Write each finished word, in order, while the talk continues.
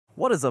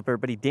What is up,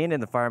 everybody? Dan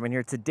and the Fireman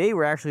here. Today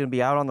we're actually going to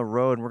be out on the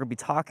road and we're going to be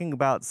talking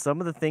about some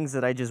of the things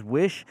that I just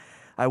wish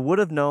I would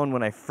have known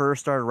when I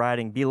first started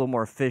riding, be a little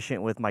more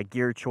efficient with my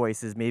gear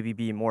choices, maybe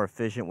be more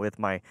efficient with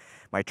my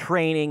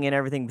training and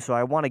everything. So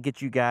I want to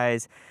get you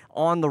guys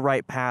on the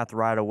right path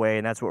right away,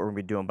 and that's what we're going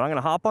to be doing. But I'm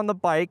going to hop on the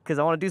bike because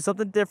I want to do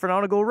something different. I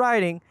want to go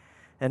riding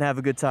and have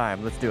a good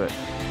time. Let's do it.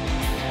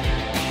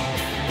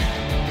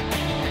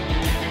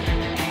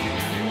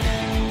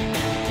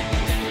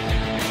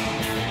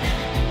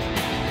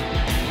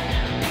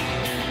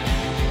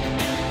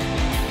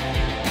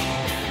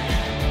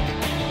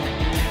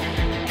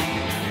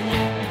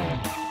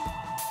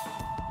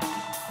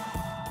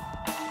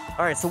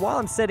 All right, so while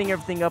I'm setting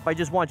everything up, I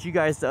just want you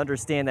guys to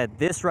understand that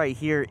this right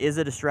here is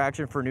a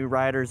distraction for new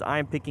riders.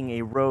 I'm picking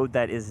a road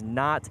that is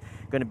not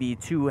going to be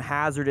too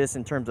hazardous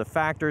in terms of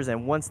factors,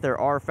 and once there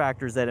are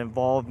factors that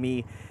involve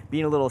me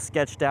being a little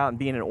sketched out and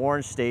being an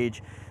orange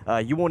stage,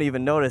 you won't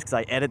even notice because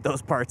I edit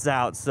those parts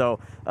out.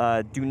 So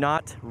do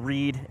not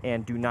read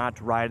and do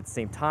not ride at the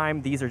same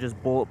time. These are just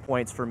bullet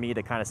points for me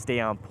to kind of stay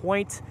on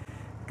point,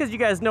 because you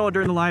guys know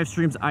during the live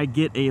streams I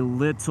get a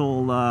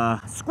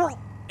little squirrel.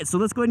 So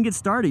let's go ahead and get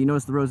started. You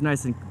notice the road's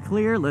nice and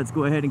clear. Let's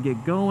go ahead and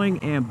get going,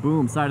 and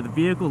boom, side of the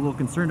vehicle. A little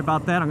concerned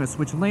about that. I'm going to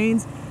switch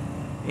lanes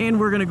and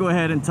we're going to go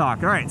ahead and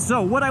talk. All right,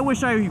 so what I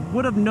wish I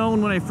would have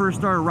known when I first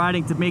started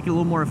riding to make it a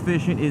little more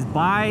efficient is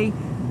buy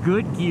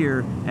good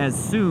gear as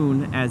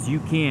soon as you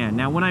can.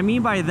 Now, what I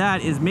mean by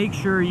that is make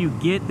sure you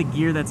get the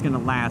gear that's going to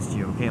last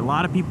you. Okay, a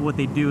lot of people, what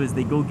they do is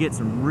they go get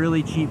some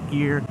really cheap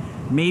gear.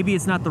 Maybe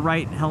it's not the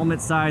right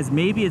helmet size.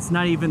 Maybe it's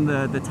not even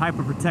the type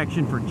of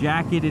protection for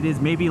jacket it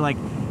is. Maybe like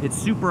it's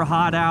super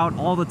hot out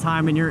all the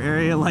time in your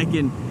area, like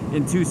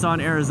in Tucson,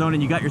 Arizona,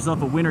 and you got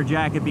yourself a winter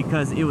jacket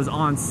because it was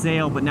on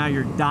sale, but now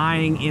you're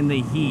dying in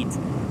the heat.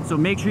 So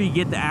make sure you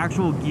get the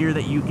actual gear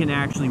that you can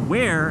actually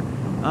wear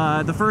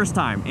the first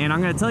time. And I'm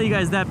going to tell you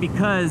guys that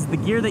because the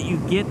gear that you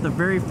get the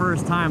very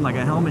first time, like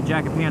a helmet,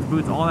 jacket, pants,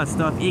 boots, all that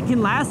stuff, it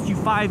can last you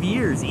 5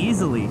 years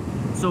easily.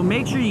 So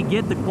make sure you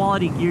get the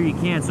quality gear you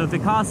can. So if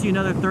it costs you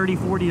another $30,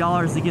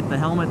 $40 to get the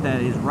helmet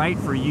that is right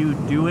for you,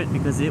 do it,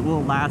 because it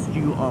will last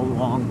you a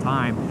long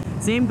time.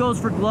 Same goes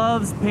for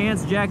gloves,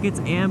 pants, jackets,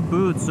 and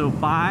boots. So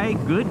buy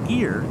good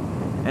gear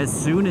as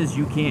soon as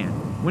you can.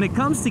 When it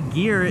comes to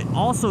gear,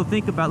 also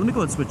think about, let me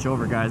go and switch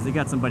over, guys. They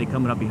got somebody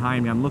coming up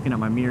behind me. I'm looking at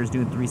my mirrors,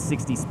 doing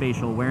 360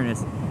 spatial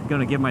awareness.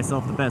 Gonna give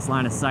myself the best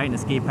line of sight and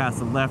escape past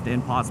the left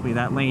and possibly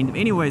that lane.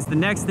 Anyways, the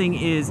next thing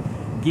is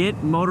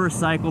get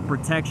motorcycle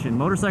protection.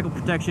 Motorcycle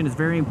protection is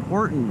very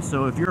important.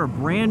 So if you're a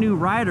brand new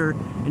rider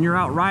and you're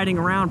out riding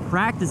around,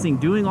 practicing,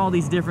 doing all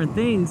these different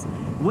things,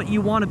 what you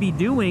want to be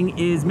doing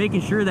is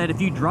making sure that if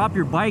you drop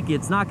your bike,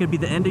 it's not going to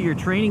be the end of your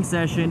training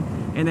session,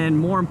 and then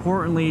more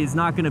importantly, it's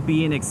not going to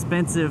be an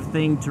expensive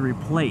thing to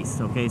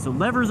replace. Okay, so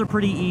levers are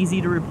pretty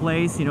easy to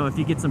replace. You know, if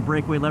you get some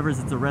breakaway levers,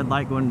 it's a red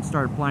light, go and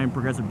start applying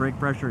progressive brake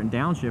pressure and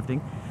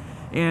downshifting,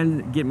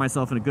 and get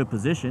myself in a good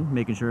position,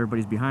 making sure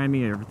everybody's behind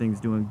me, everything's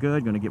doing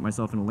good. Going to get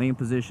myself in a lane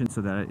position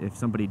so that if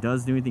somebody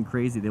does do anything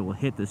crazy, they will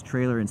hit this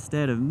trailer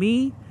instead of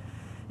me.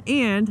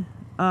 And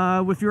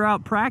if you're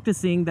out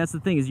practicing, that's the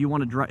thing, is you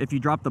want to if you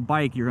drop the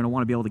bike, you're going to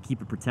want to be able to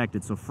keep it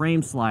protected. So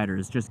frame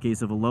sliders, just in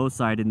case of a low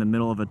side in the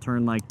middle of a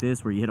turn like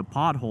this where you hit a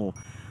pothole,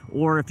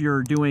 or if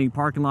you're doing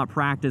parking lot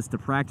practice to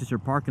practice your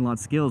parking lot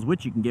skills,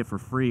 which you can get for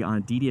free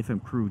on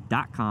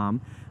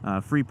ddfmcrew.com,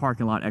 free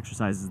parking lot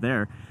exercises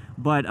there.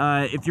 But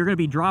if you're going to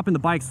be dropping the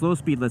bike slow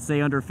speed, let's say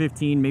under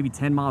 15, maybe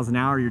 10 miles an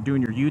hour, you're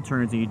doing your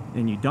U-turns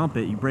and you dump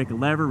it, you break a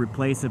lever,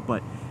 replace it.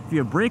 But if you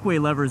have breakaway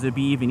levers, it'd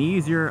be even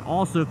easier.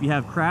 Also, if you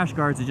have crash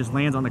guards, it just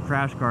lands on the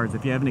crash guards.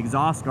 If you have an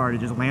exhaust guard, it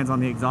just lands on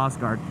the exhaust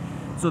guard.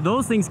 So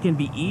those things can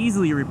be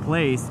easily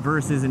replaced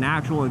versus an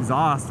actual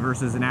exhaust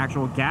versus an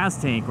actual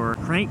gas tank or a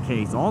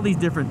crankcase, all these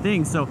different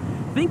things. So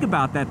think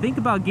about that. Think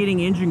about getting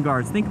engine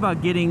guards. Think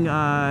about getting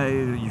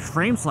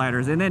frame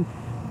sliders, and then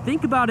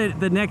think about it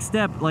the next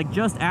step, like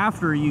just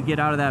after you get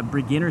out of that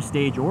beginner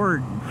stage,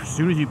 or as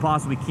soon as you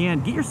possibly can,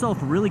 get yourself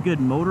really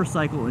good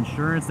motorcycle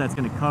insurance that's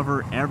going to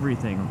cover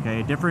everything.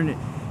 Okay, different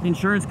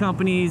insurance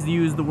companies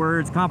use the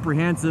words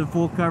comprehensive,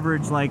 full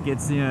coverage, like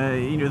it's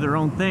their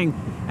own thing.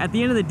 At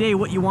the end of the day,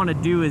 what you want to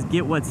do is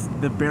get what's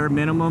the bare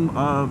minimum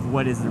of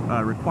what is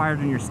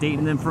required in your state,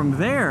 and then from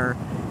there,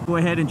 go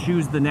ahead and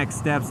choose the next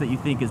steps that you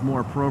think is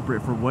more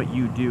appropriate for what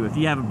you do. If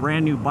you have a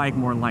brand new bike,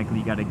 more than likely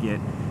you got to get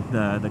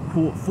the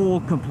cool,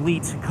 full,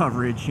 complete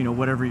coverage, you know,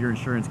 whatever your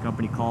insurance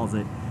company calls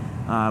it.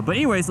 But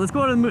anyways, let's go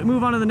ahead and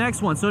move on to the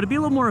next one. So to be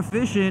a little more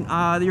efficient,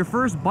 your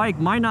first bike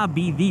might not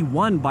be the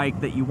one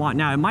bike that you want.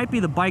 Now, it might be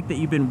the bike that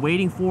you've been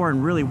waiting for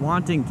and really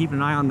wanting. Keep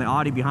an eye on the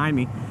Audi behind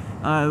me.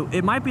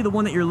 It might be the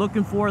one that you're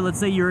looking for. Let's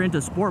say you're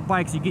into sport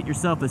bikes, you get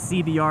yourself a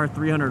CBR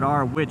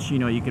 300R, which, you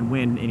know, you can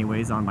win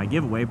anyways on my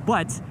giveaway,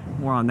 but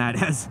more on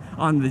that as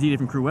on the D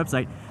Different Crew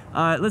website.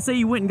 Let's say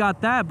you went and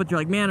got that, but you're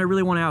like, man, I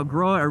really want to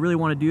outgrow it. I really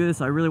want to do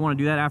this. I really want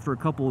to do that after a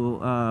couple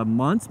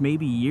months,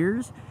 maybe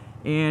years.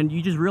 And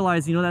you just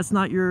realize, you know, that's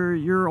not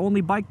your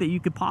only bike that you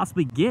could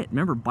possibly get.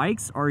 Remember,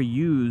 bikes are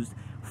used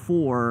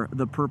for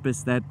the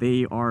purpose that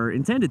they are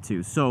intended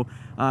to. So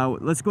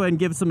let's go ahead and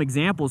give some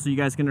examples so you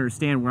guys can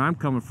understand where I'm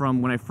coming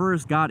from. When I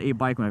first got a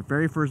bike, my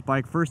very first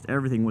bike, first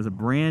everything, was a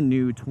brand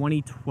new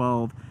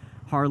 2012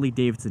 Harley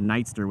Davidson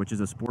Nightster, which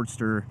is a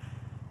Sportster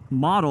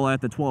model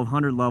at the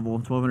 1200 level,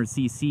 1200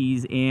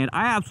 cc's, and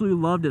I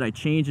absolutely loved it. I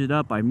changed it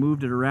up, I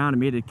moved it around, I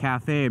made it a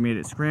cafe, I made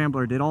it a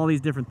scrambler, did all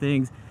these different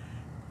things.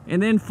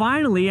 And then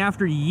finally,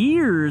 after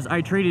years,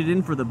 I traded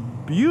in for the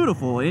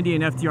beautiful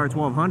Indian FTR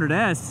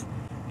 1200S.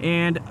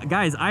 And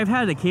guys, I've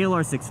had a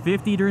KLR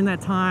 650 during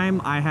that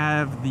time. I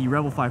have the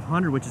Rebel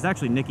 500, which is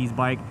actually Nikki's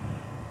bike.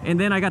 And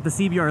then I got the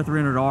CBR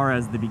 300R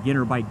as the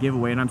beginner bike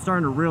giveaway. And I'm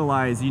starting to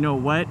realize, you know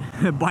what?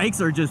 Bikes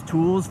are just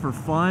tools for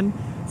fun.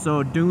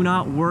 So do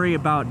not worry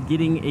about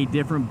getting a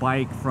different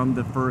bike from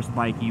the first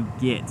bike you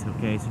get,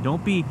 okay? So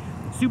don't be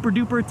super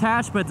duper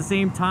attached, but at the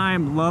same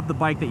time, love the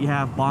bike that you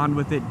have, bond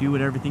with it, do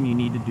everything you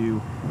need to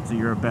do so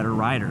you're a better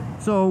rider.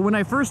 So when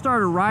I first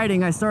started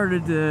riding, I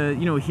started to,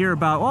 you know, hear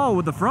about, oh,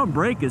 well, the front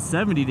brake is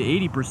 70 to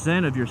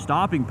 80% of your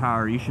stopping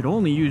power. You should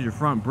only use your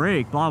front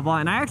brake, blah, blah.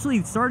 And I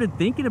actually started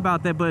thinking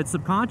about that, but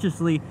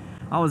subconsciously,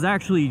 I was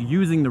actually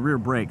using the rear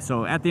brake.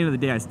 So at the end of the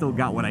day, I still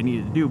got what I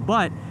needed to do.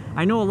 But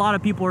I know a lot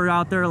of people are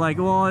out there like,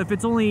 well, if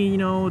it's only, you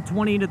know,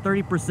 20 to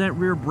 30%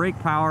 rear brake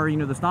power, you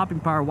know, the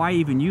stopping power, why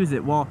even use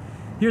it? Well,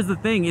 here's the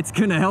thing, it's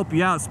gonna help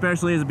you out,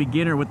 especially as a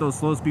beginner with those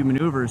slow speed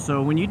maneuvers.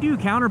 So when you do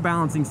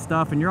counterbalancing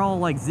stuff and you're all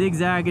like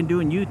zigzagging,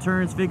 doing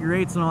U-turns, figure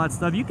eights and all that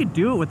stuff, you could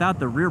do it without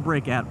the rear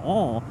brake at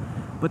all.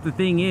 But the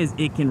thing is,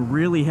 it can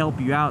really help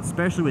you out,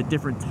 especially with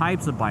different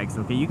types of bikes,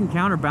 okay? You can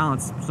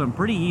counterbalance some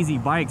pretty easy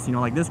bikes, you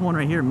know, like this one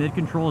right here, mid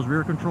controls,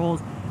 rear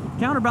controls.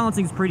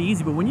 Counterbalancing is pretty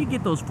easy, but when you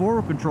get those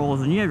forward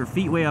controls and you have your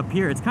feet way up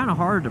here, it's kind of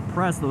hard to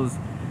press those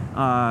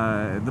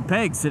the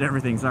pegs and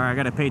everything. Sorry, I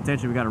gotta pay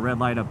attention. We got a red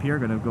light up here.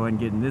 Gonna go ahead and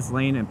get in this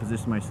lane and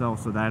position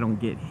myself so that I don't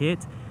get hit.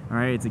 All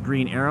right, it's a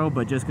green arrow,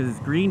 but just because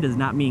it's green does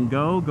not mean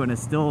go. Gonna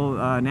still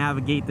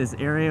navigate this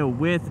area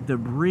with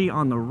debris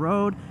on the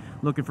road.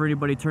 Looking for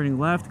anybody turning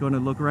left. Going to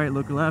look right,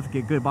 look left,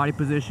 get good body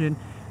position,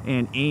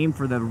 and aim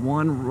for the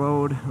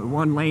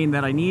one lane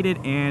that I needed.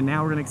 And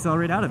now we're gonna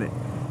accelerate out of it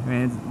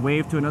and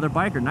wave to another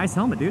biker. Nice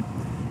helmet, dude.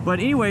 But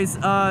anyways,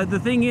 the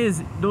thing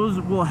is, those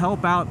will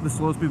help out the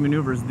slow speed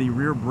maneuvers, the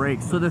rear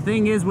brake. So the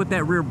thing is, with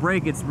that rear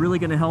brake, it's really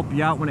gonna help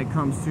you out when it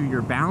comes to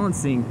your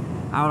balancing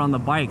out on the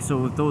bike. So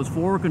with those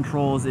forward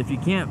controls, if you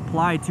can't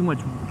apply too much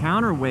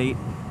counterweight,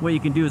 what you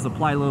can do is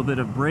apply a little bit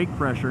of brake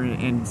pressure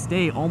and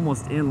stay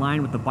almost in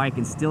line with the bike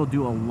and still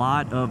do a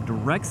lot of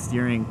direct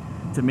steering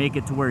to make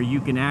it to where you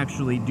can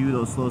actually do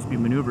those slow speed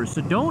maneuvers. So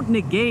don't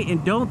negate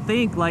and don't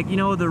think like, you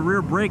know, the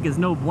rear brake is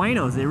no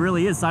buenos. It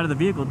really is. Side of the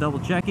vehicle,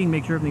 double checking,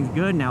 make sure everything's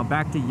good. Now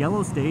back to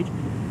yellow stage.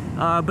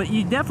 But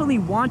you definitely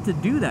want to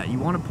do that. You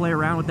want to play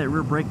around with that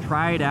rear brake,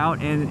 try it out,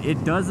 and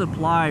it does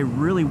apply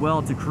really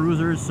well to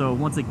cruisers. So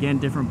once again,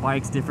 different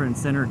bikes, different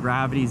center of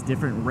gravities,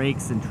 different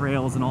rakes and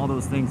trails and all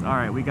those things. All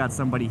right, we got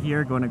somebody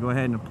here. Going to go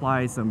ahead and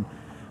apply some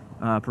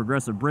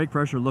progressive brake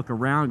pressure, look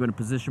around, going to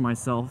position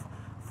myself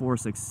for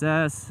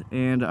success.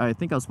 And I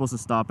think I was supposed to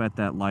stop at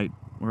that light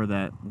or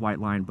that white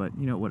line, but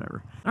you know,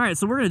 whatever. All right,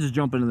 so we're gonna just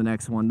jump into the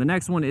next one. The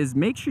next one is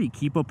make sure you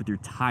keep up with your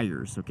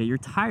tires, okay? Your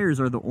tires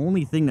are the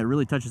only thing that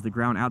really touches the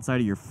ground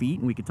outside of your feet,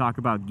 and we could talk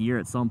about gear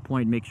at some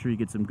point. Make sure you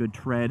get some good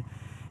tread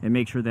and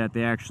make sure that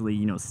they actually,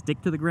 you know,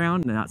 stick to the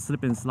ground and not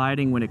slip and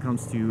sliding when it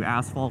comes to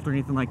asphalt or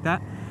anything like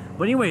that.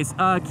 But anyways,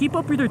 keep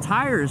up with your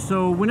tires.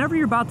 So whenever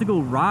you're about to go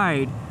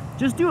ride,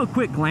 just do a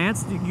quick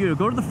glance. You know,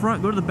 go to the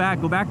front, go to the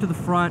back, go back to the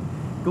front.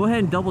 Go ahead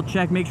and double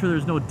check, make sure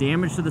there's no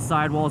damage to the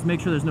sidewalls, make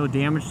sure there's no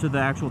damage to the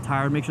actual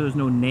tire, make sure there's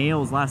no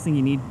nails. Last thing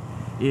you need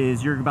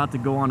is you're about to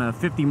go on a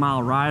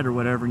 50-mile ride or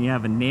whatever and you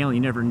have a nail you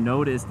never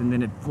noticed and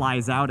then it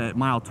flies out at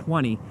mile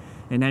 20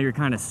 and now you're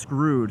kind of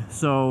screwed.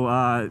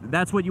 So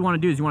that's what you want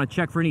to do, is you want to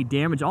check for any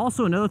damage.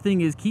 Also, another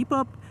thing is keep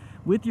up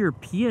with your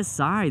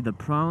PSI, the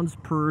pounds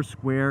per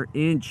square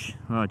inch.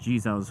 Oh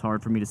geez, that was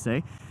hard for me to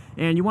say.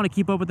 And you want to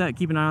keep up with that.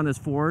 Keep an eye on this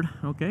Ford.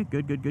 Okay,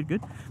 good.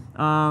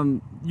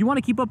 You want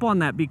to keep up on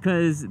that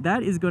because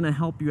that is going to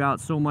help you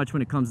out so much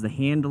when it comes to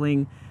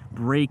handling,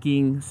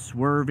 braking,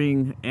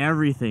 swerving,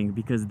 everything,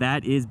 because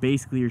that is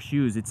basically your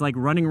shoes. It's like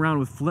running around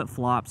with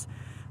flip-flops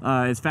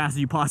as fast as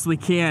you possibly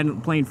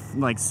can, playing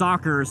like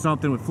soccer or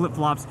something with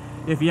flip-flops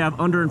if you have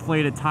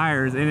underinflated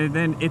tires. And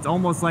then it's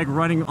almost like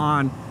running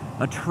on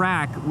a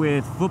track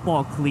with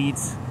football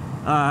cleats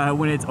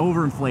when it's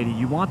overinflated.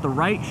 You want the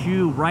right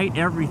shoe, right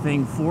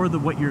everything for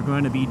what you're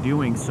going to be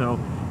doing. So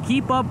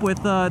keep up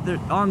with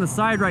on the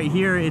side right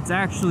here, it's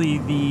actually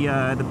the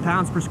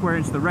pounds per square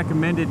inch, the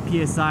recommended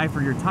PSI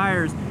for your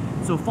tires.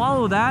 So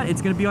follow that.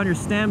 It's going to be on your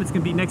stem, it's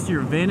going to be next to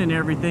your VIN and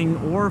everything,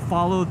 or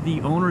follow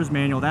the owner's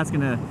manual. That's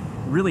going to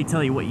really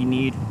tell you what you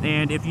need.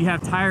 And if you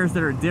have tires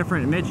that are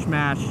different,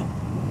 mismatch,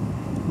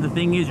 the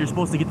thing is you're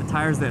supposed to get the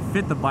tires that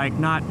fit the bike,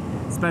 not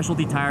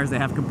specialty tires that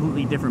have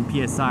completely different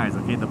PSIs,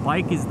 okay? The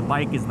bike is the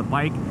bike is the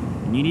bike.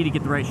 and you need to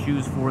get the right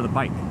shoes for the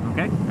bike,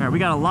 okay? All right, we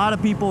got a lot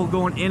of people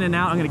going in and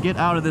out. I'm gonna get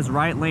out of this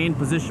right lane,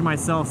 position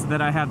myself so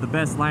that I have the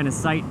best line of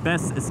sight,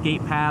 best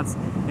escape paths,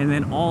 and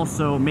then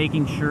also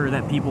making sure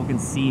that people can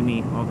see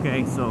me,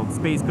 okay? So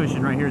space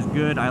cushion right here is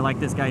good. I like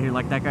this guy here,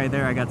 like that guy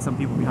there. I got some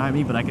people behind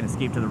me, but I can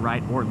escape to the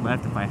right or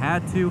left if I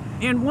had to.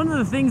 And one of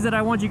the things that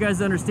I want you guys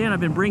to understand, I've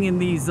been bringing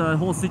these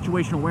whole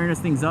situational awareness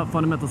things up,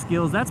 fundamental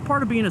skills. That's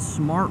part of being a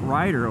smart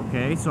rider,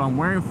 okay? So I'm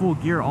wearing full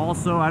gear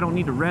also. I don't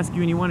need to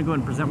rescue anyone and go ahead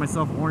and present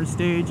myself orange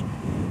stage.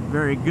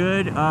 Very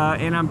good.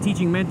 And I'm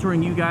teaching,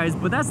 mentoring you guys.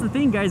 But that's the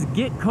thing, guys,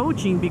 get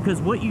coaching, because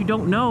what you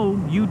don't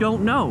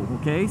know,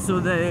 okay?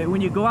 So that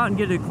when you go out and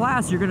get a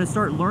class, you're going to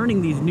start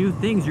learning these new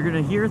things. You're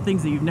going to hear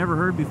things that you've never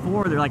heard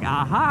before. They're like,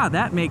 aha,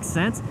 that makes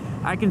sense.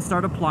 I can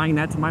start applying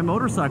that to my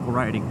motorcycle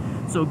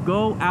riding. So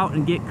go out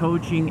and get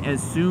coaching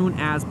as soon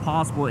as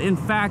possible. In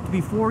fact,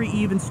 before you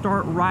even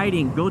start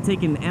riding, go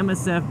take an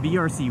MSF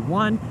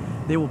BRC1.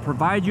 They will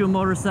provide you a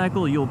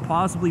motorcycle. You'll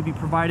possibly be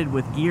provided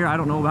with gear. I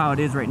don't know how it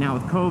is right now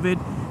with COVID,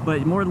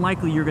 but more than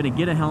likely you're going to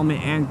get a helmet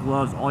and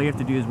gloves. All you have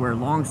to do is wear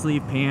long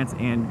sleeve pants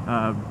and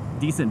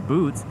decent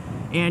boots,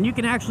 and you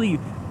can actually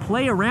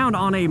play around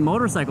on a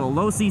motorcycle, a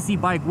low CC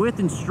bike with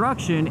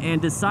instruction,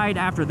 and decide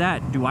after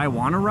that, do I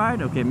want to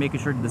ride? Okay, making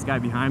sure that this guy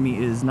behind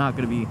me is not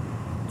going to be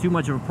too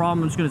much of a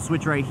problem. I'm just going to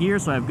switch right here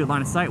so I have good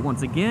line of sight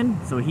once again,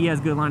 so he has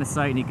good line of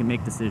sight and he can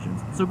make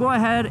decisions. So go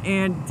ahead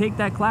and take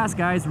that class,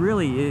 guys.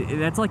 Really,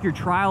 that's like your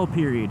trial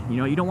period. You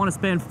know, you don't want to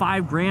spend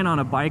 $5 grand on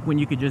a bike when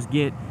you could just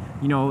get,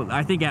 you know,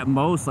 I think at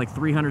most like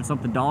 $300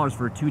 something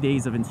for 2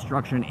 days of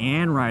instruction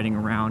and riding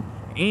around,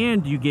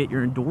 and you get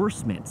your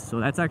endorsement. So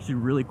that's actually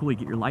really cool. You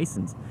get your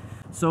license.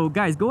 So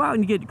guys, go out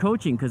and get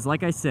coaching, because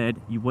like I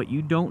said, what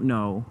you don't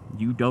know,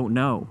 you don't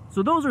know.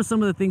 So those are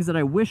some of the things that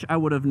I wish I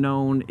would have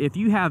known. If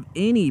you have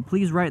any,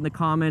 please write in the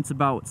comments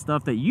about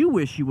stuff that you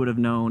wish you would have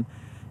known.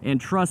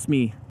 And trust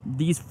me,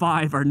 these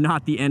 5 are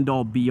not the end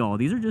all be all.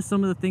 These are just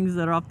some of the things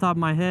that are off the top of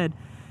my head.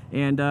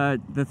 And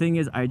the thing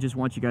is, I just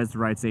want you guys to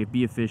ride safe,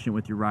 be efficient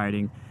with your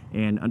riding,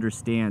 and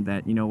understand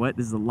that, you know what,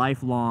 this is a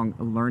lifelong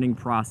learning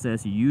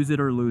process. You use it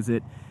or lose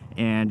it.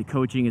 And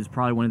coaching is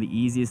probably one of the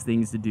easiest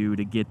things to do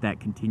to get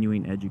that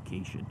continuing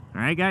education.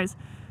 All right, guys?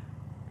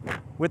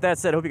 With that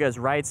said, I hope you guys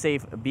ride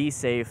safe, be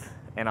safe,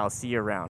 and I'll see you around.